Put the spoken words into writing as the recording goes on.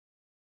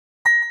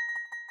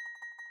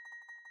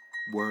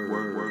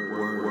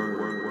Wordposse.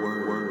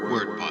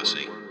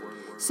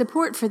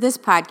 Support for this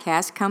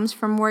podcast comes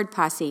from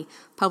Wordposse,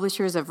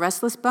 publishers of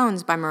Restless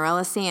Bones by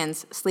Morella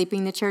Sands,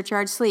 Sleeping the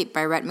Churchyard Sleep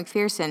by Rhett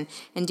McPherson,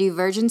 and Do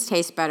Virgins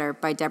Taste Better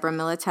by Deborah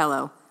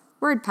Militello.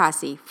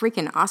 Wordposse,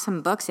 freaking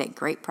awesome books at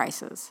great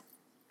prices.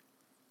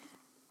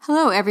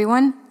 Hello,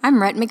 everyone.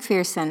 I'm Rhett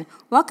McPherson.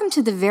 Welcome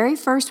to the very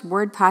first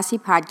Wordposse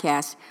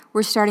podcast.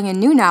 We're starting a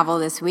new novel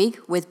this week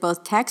with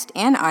both text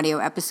and audio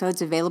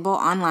episodes available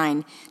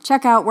online.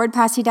 Check out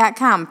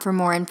wordposse.com for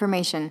more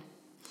information.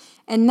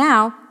 And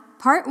now,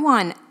 Part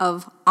 1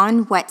 of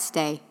On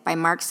Whetsday by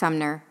Mark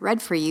Sumner,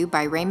 read for you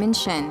by Raymond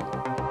Shin.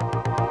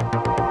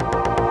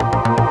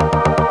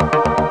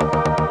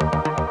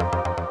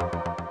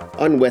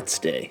 On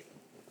Whetsday.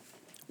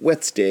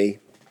 Whetsday,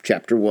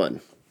 Chapter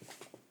 1.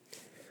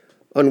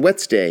 On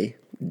Whetsday,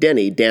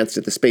 Denny danced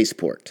at the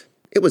spaceport.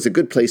 It was a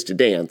good place to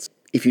dance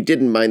if you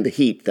didn't mind the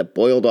heat that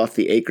boiled off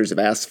the acres of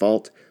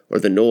asphalt or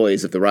the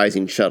noise of the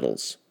rising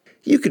shuttles.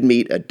 You could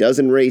meet a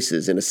dozen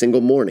races in a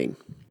single morning.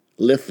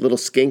 Lithe little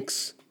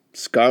skinks,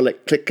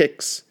 scarlet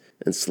click-kicks,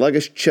 and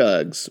sluggish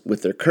chugs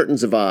with their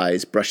curtains of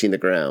eyes brushing the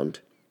ground.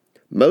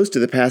 Most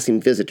of the passing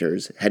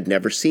visitors had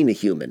never seen a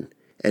human,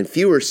 and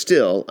fewer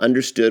still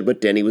understood what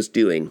Denny was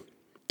doing.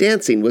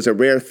 Dancing was a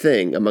rare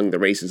thing among the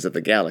races of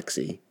the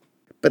galaxy,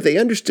 but they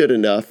understood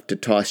enough to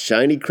toss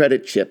shiny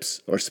credit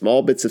chips or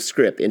small bits of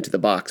scrip into the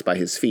box by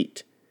his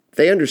feet.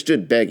 They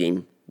understood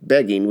begging.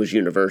 Begging was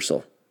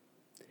universal.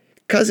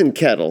 Cousin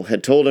Kettle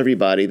had told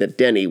everybody that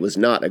Denny was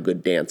not a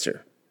good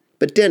dancer,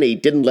 but Denny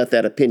didn't let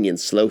that opinion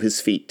slow his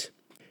feet.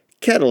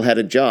 Kettle had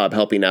a job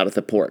helping out at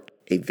the port,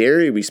 a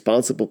very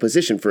responsible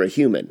position for a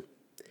human,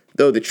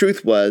 though the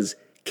truth was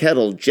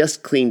Kettle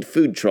just cleaned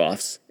food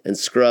troughs and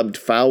scrubbed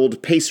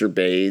fouled pacer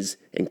bays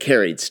and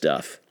carried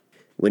stuff.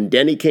 When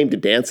Denny came to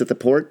dance at the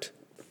port,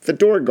 the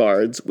door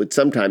guards would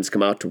sometimes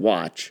come out to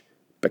watch,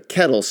 but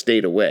Kettle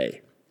stayed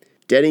away.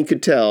 Denny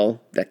could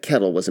tell that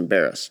Kettle was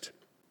embarrassed.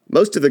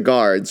 Most of the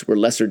guards were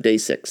lesser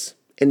Day-6,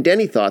 and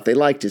Denny thought they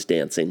liked his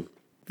dancing.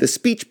 The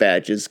speech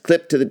badges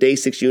clipped to the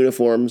Day-6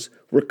 uniforms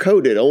were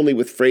coded only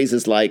with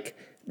phrases like,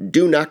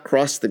 "Do not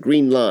cross the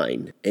green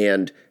line,"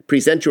 and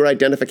 "present your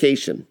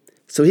identification,"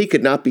 so he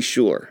could not be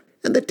sure.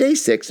 And the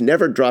Day-6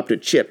 never dropped a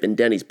chip in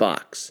Denny's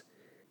box.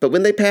 But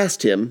when they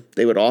passed him,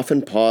 they would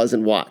often pause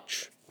and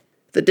watch.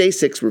 The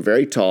Day-6 were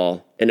very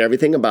tall, and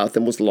everything about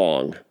them was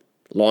long.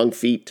 Long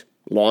feet,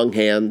 long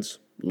hands,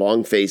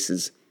 long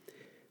faces.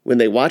 When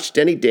they watched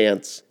Denny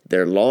dance,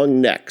 their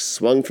long necks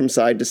swung from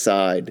side to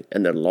side,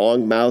 and their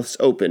long mouths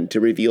opened to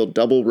reveal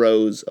double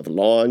rows of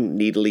long,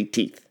 needly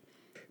teeth.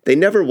 They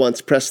never once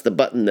pressed the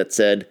button that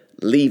said,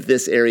 "Leave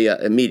this area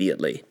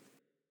immediately."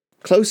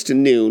 Close to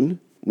noon,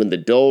 when the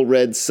dull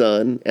red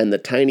sun and the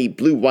tiny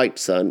blue-white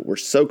sun were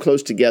so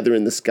close together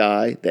in the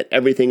sky that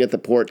everything at the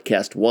port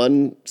cast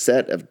one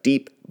set of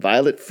deep,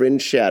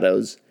 violet-fringed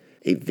shadows,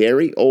 a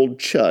very old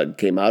chug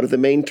came out of the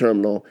main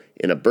terminal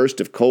in a burst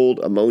of cold,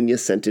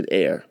 ammonia-scented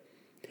air.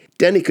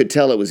 Denny could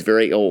tell it was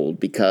very old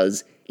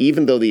because,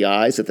 even though the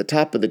eyes at the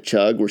top of the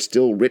chug were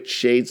still rich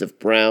shades of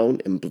brown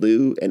and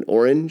blue and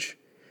orange,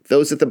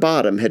 those at the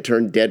bottom had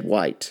turned dead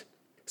white.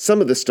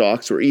 Some of the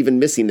stalks were even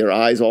missing their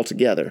eyes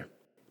altogether.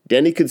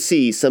 Denny could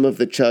see some of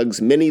the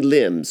chug's many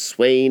limbs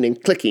swaying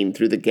and clicking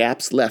through the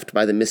gaps left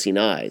by the missing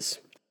eyes.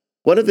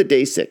 One of the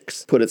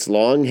Day-6 put its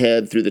long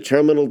head through the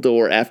terminal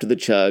door after the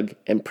chug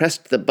and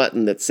pressed the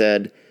button that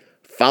said,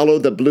 "Follow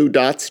the blue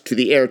dots to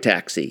the air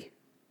taxi."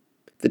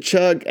 The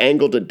chug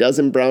angled a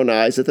dozen brown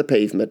eyes at the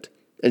pavement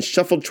and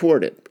shuffled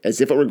toward it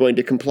as if it were going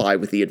to comply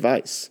with the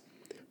advice.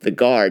 The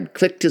guard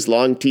clicked his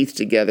long teeth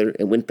together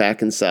and went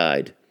back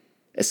inside.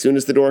 As soon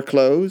as the door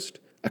closed,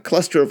 a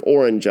cluster of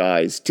orange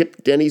eyes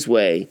tipped Denny's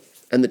way,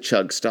 and the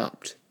chug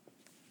stopped.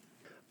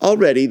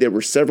 Already there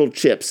were several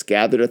chips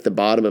gathered at the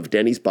bottom of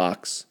Denny's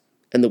box,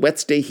 and the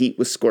Whetsday heat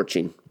was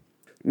scorching.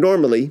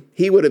 Normally,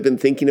 he would have been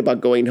thinking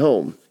about going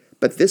home,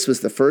 but this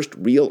was the first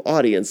real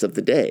audience of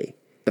the day,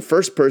 the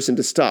first person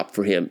to stop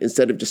for him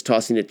instead of just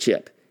tossing a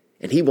chip,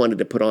 and he wanted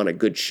to put on a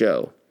good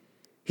show.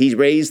 He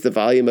raised the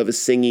volume of his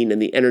singing and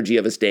the energy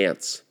of his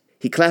dance.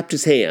 He clapped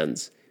his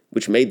hands,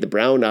 which made the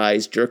brown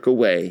eyes jerk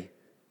away,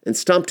 and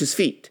stomped his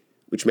feet,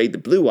 which made the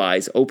blue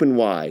eyes open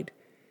wide,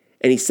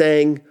 and he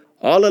sang,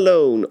 "All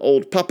alone,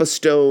 old Papa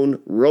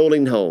Stone,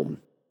 rolling home."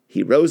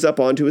 He rose up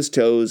onto his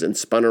toes and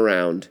spun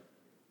around.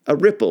 A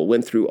ripple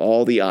went through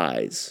all the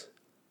eyes.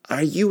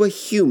 "Are you a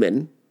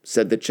human?"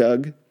 said the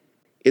chug.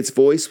 Its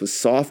voice was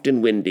soft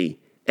and windy,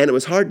 and it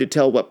was hard to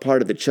tell what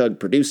part of the chug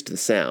produced the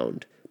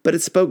sound, but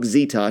it spoke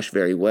Zetosh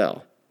very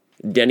well.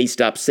 Denny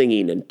stopped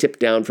singing and tipped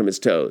down from his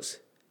toes.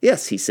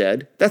 "Yes," he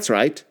said, "that's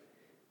right."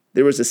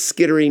 There was a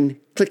skittering,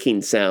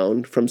 clicking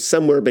sound from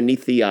somewhere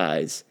beneath the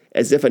eyes,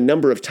 as if a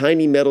number of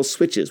tiny metal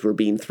switches were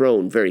being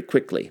thrown very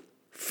quickly.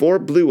 4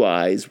 blue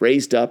eyes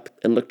raised up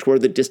and looked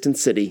toward the distant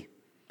city.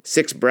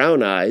 6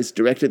 brown eyes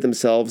directed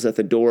themselves at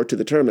the door to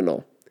the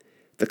terminal.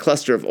 The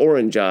cluster of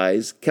orange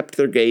eyes kept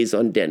their gaze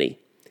on Denny.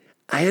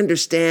 "I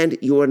understand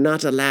you are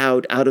not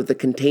allowed out of the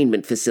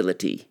containment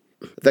facility."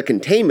 "The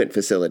containment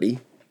facility?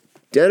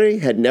 Denny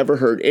had never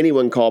heard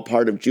anyone call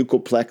part of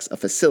Jucoplex a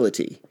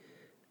facility,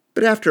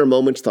 but after a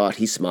moment's thought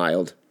he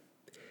smiled.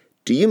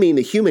 "Do you mean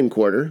the human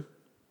quarter?"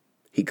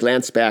 He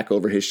glanced back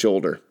over his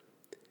shoulder.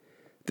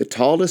 The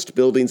tallest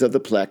buildings of the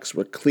Plex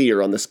were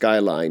clear on the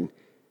skyline,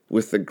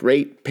 with the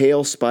great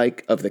pale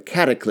spike of the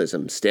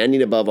Cataclysm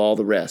standing above all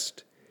the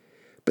rest.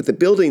 But the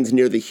buildings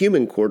near the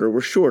human quarter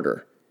were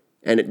shorter,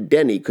 and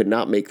Denny could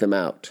not make them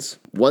out.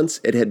 Once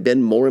it had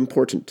been more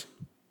important.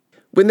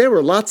 "When there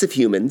were lots of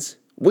humans,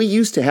 we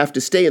used to have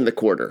to stay in the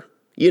quarter,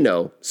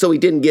 so we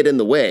didn't get in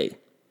the way.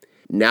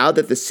 Now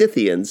that the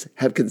Scythians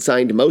have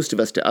consigned most of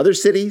us to other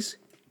cities,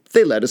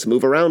 they let us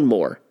move around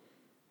more."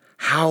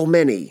 "How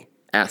many?"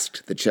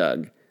 asked the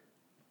Chug.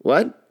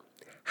 "What?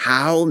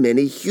 How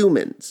many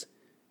humans?"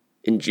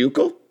 "In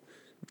Jucal?"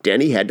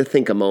 Denny had to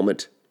think a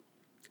moment.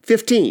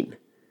 15.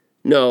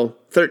 No,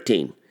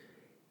 13.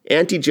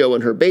 Auntie Jo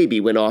and her baby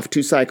went off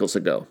 2 cycles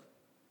ago."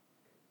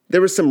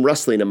 There was some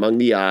rustling among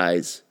the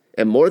eyes,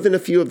 and more than a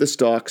few of the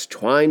stalks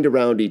twined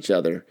around each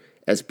other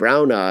as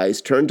brown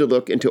eyes turned to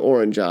look into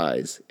orange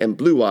eyes, and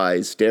blue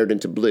eyes stared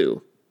into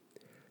blue.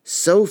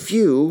 "So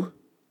few."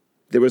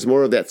 There was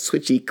more of that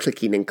switchy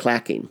clicking and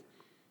clacking.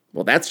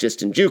 "Well, that's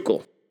just in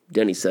Jucal,"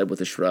 Denny said with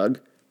a shrug.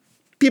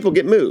 "People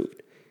get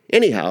moved.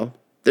 Anyhow,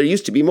 there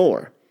used to be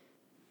more."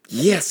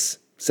 "Yes,"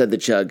 said the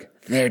Chug,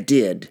 "there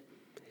did."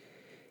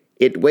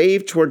 It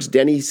waved towards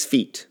Denny's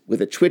feet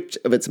with a twitch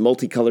of its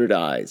multicolored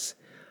eyes.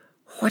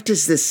 "What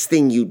is this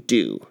thing you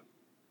do?"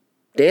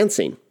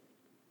 "Dancing."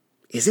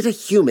 "Is it a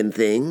human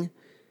thing?"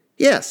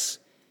 "Yes.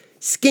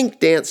 Skink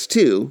dance,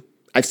 too.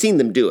 I've seen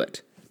them do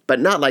it, but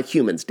not like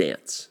humans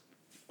dance."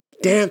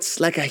 "Dance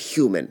like a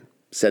human,"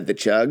 said the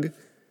Chug.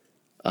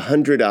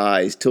 100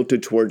 eyes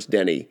tilted towards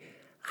Denny.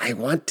 "I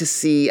want to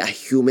see a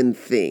human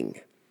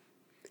thing."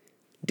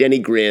 Denny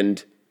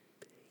grinned.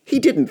 He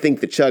didn't think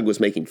the Chug was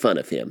making fun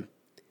of him.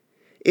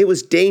 It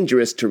was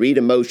dangerous to read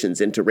emotions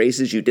into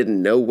races you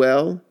didn't know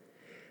well,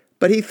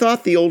 but he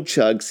thought the old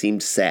Chug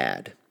seemed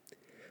sad.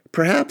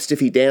 Perhaps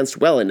if he danced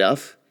well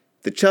enough,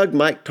 the Chug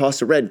might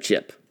toss a red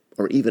chip,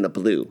 or even a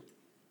blue.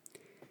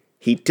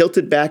 He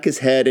tilted back his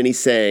head and he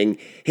sang,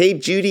 hey,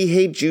 Judy,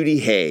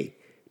 hey,"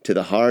 to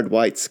the hard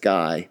white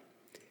sky.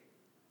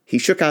 He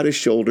shook out his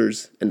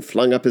shoulders and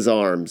flung up his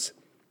arms.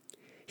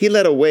 He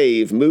let a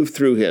wave move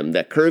through him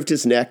that curved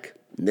his neck,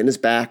 and then his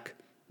back,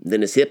 and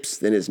then his hips,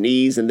 then his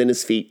knees, and then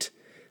his feet.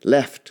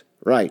 Left,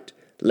 right,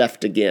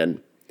 left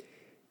again.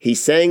 He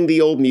sang the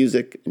old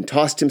music and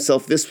tossed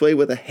himself this way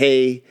with a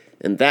hey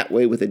and that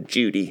way with a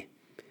Judy.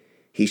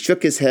 He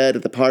shook his head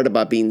at the part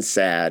about being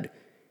sad,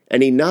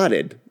 and he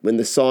nodded when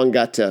the song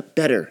got to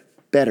better,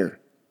 better,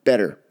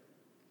 better.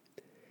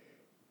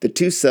 The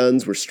 2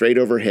 suns were straight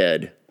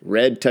overhead,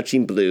 red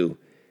touching blue,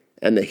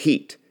 and the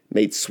heat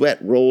made sweat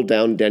roll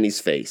down Denny's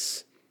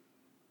face.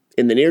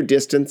 In the near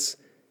distance,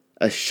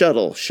 a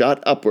shuttle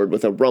shot upward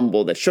with a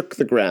rumble that shook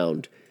the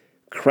ground,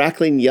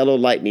 crackling yellow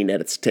lightning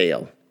at its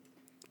tail.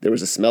 There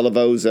was a smell of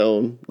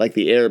ozone, like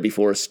the air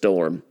before a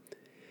storm.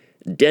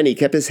 Denny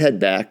kept his head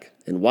back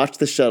and watched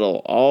the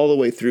shuttle all the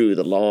way through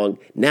the long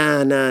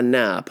na na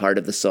na part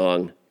of the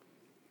song.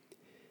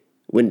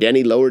 When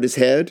Denny lowered his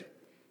head,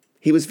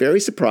 he was very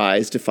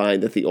surprised to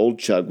find that the old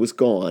Chug was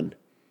gone.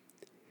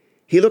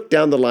 He looked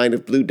down the line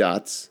of blue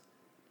dots,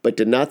 but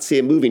did not see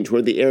it moving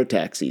toward the air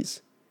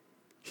taxis.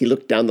 He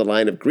looked down the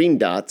line of green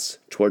dots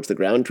towards the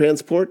ground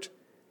transport,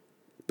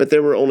 but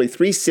there were only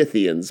 3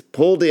 Scythians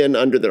pulled in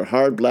under their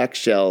hard black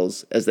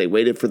shells as they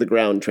waited for the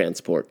ground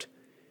transport.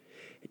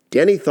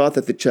 Denny thought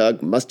that the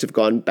Chug must have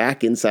gone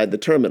back inside the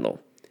terminal,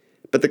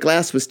 but the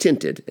glass was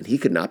tinted and he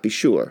could not be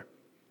sure.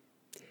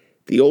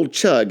 The old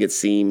Chug, it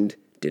seemed,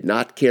 did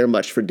not care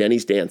much for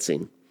Denny's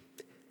dancing.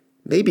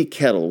 Maybe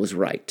Kettle was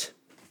right.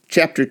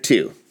 Chapter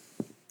 2.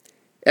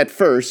 At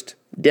first,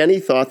 Denny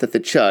thought that the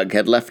Chug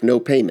had left no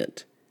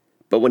payment,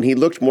 but when he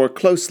looked more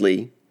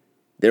closely,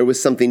 there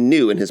was something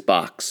new in his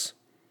box.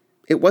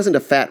 It wasn't a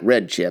fat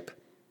red chip,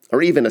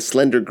 or even a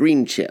slender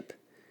green chip.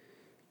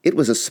 It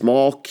was a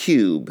small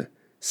cube,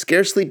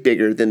 scarcely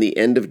bigger than the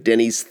end of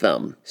Denny's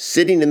thumb.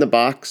 Sitting in the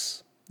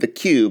box, the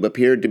cube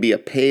appeared to be a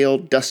pale,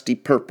 dusty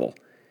purple,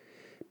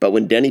 but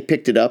when Denny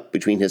picked it up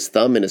between his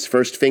thumb and his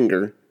first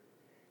finger,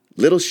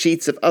 little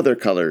sheets of other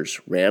colors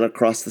ran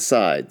across the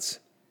sides.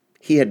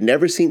 He had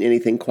never seen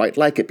anything quite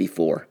like it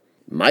before.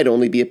 It might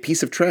only be a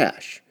piece of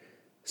trash,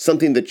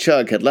 something the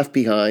Chug had left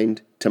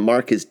behind to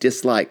mark his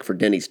dislike for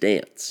Denny's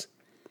dance.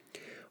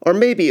 Or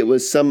maybe it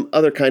was some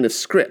other kind of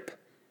script,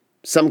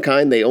 some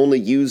kind they only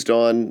used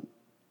on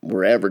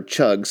wherever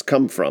Chugs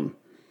come from.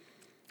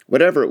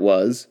 Whatever it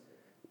was,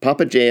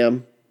 Papa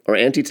Jam or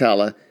Auntie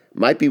Tala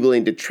might be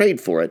willing to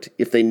trade for it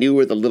if they knew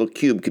where the little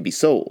cube could be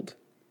sold.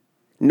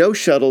 No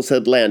shuttles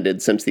had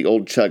landed since the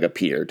old Chug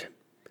appeared.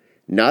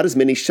 Not as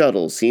many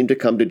shuttles seemed to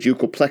come to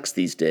Jucoplex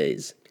these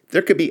days.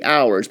 There could be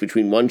hours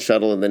between one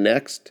shuttle and the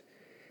next,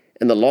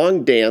 and the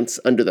long dance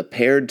under the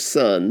paired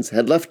suns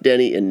had left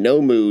Denny in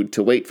no mood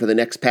to wait for the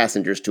next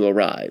passengers to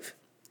arrive.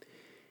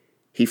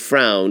 He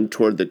frowned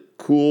toward the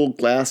cool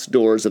glass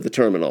doors of the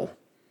terminal.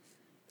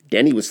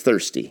 Denny was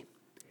thirsty.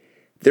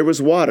 There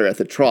was water at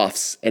the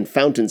troughs and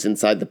fountains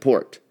inside the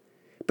port,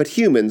 but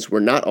humans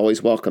were not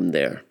always welcome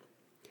there.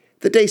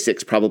 The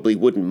Dasics probably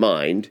wouldn't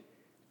mind,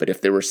 but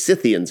if there were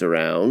Scythians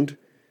around,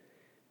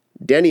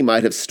 Denny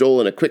might have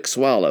stolen a quick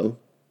swallow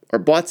or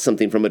bought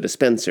something from a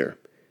dispenser,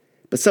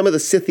 but some of the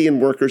Scythian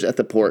workers at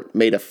the port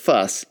made a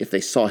fuss if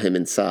they saw him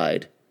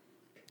inside.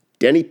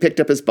 Denny picked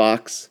up his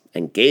box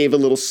and gave a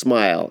little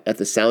smile at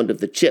the sound of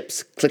the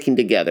chips clicking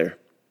together.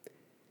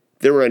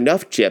 There were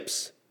enough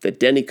chips that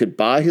Denny could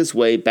buy his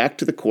way back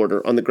to the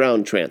quarter on the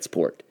ground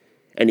transport,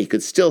 and he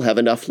could still have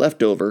enough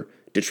left over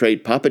to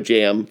trade Papa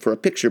Jam for a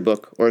picture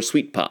book or a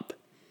sweet pop.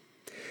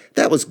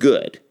 That was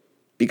good,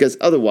 because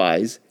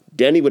otherwise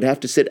Denny would have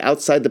to sit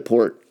outside the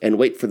port and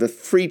wait for the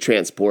free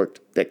transport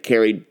that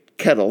carried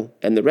Kettle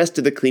and the rest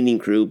of the cleaning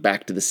crew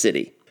back to the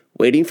city.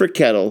 Waiting for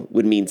Kettle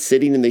would mean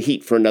sitting in the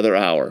heat for another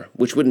hour,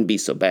 which wouldn't be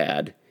so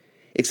bad,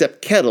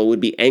 except Kettle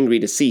would be angry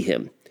to see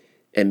him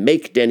and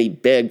make Denny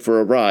beg for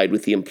a ride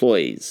with the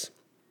employees.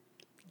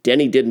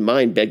 Denny didn't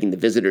mind begging the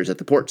visitors at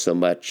the port so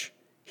much.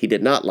 He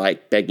did not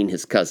like begging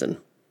his cousin.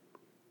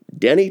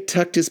 Denny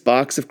tucked his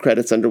box of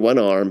credits under one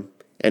arm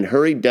and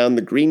hurried down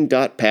the green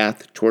dot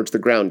path towards the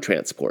ground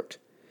transport.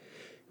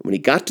 When he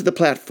got to the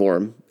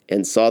platform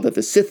and saw that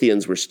the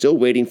Scythians were still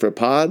waiting for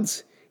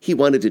pods, he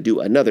wanted to do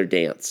another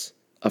dance,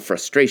 a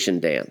frustration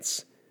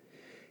dance.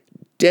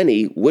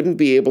 Denny wouldn't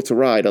be able to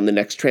ride on the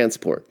next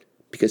transport,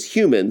 because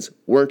humans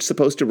weren't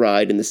supposed to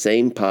ride in the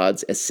same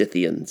pods as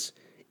Scythians.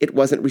 It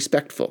wasn't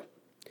respectful.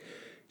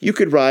 You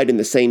could ride in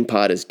the same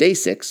pod as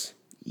Dasics,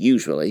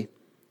 usually.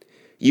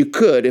 You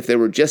could if there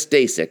were just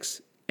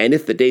Dasics, and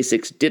if the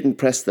Dasics didn't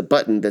press the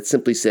button that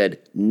simply said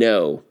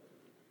no.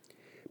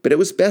 But it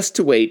was best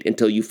to wait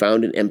until you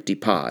found an empty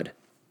pod.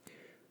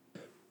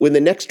 When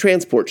the next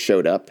transport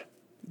showed up,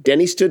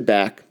 Denny stood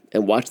back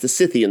and watched the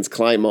Scythians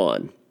climb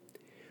on.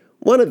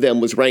 One of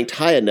them was ranked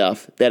high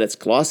enough that its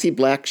glossy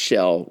black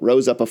shell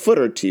rose up a foot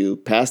or two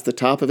past the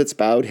top of its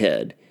bowed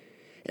head,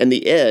 and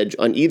the edge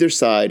on either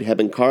side had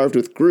been carved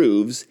with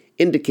grooves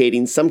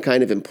indicating some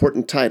kind of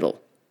important title.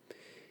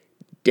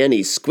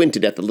 Denny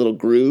squinted at the little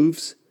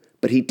grooves,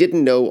 but he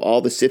didn't know all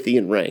the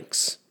Scythian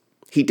ranks.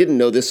 He didn't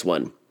know this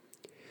one.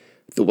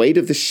 The weight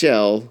of the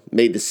shell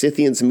made the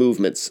Scythian's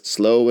movements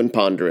slow and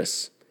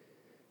ponderous.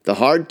 The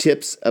hard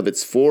tips of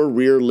its 4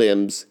 rear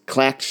limbs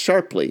clacked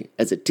sharply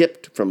as it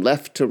tipped from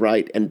left to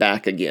right and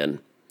back again.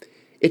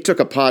 It took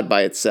a pod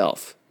by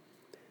itself.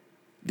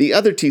 The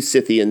other 2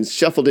 Scythians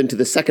shuffled into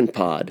the second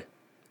pod,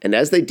 and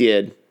as they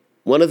did,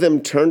 one of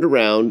them turned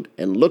around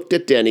and looked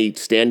at Denny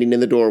standing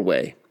in the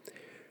doorway.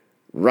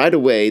 Right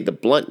away, the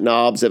blunt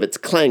knobs of its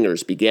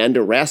clangers began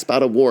to rasp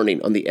out a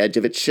warning on the edge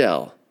of its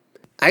shell.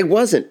 "I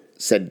wasn't,"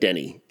 said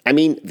Denny. "I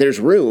mean, there's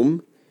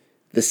room."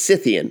 The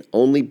Scythian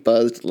only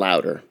buzzed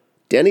louder.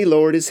 Denny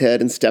lowered his head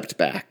and stepped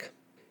back.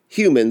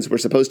 Humans were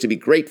supposed to be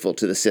grateful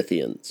to the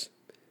Scythians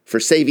for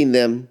saving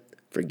them,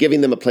 for giving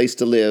them a place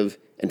to live,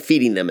 and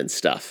feeding them and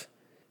stuff.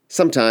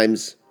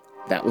 Sometimes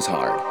that was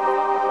hard.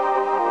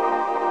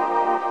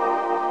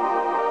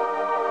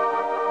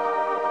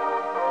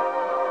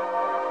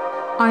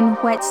 On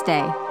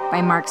Whetsday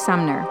by Mark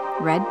Sumner,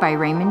 read by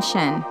Raymond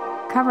Shen,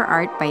 cover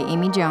art by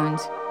Amy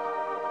Jones.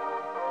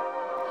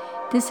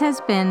 This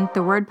has been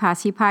the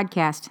Wordposse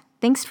podcast.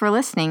 Thanks for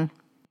listening.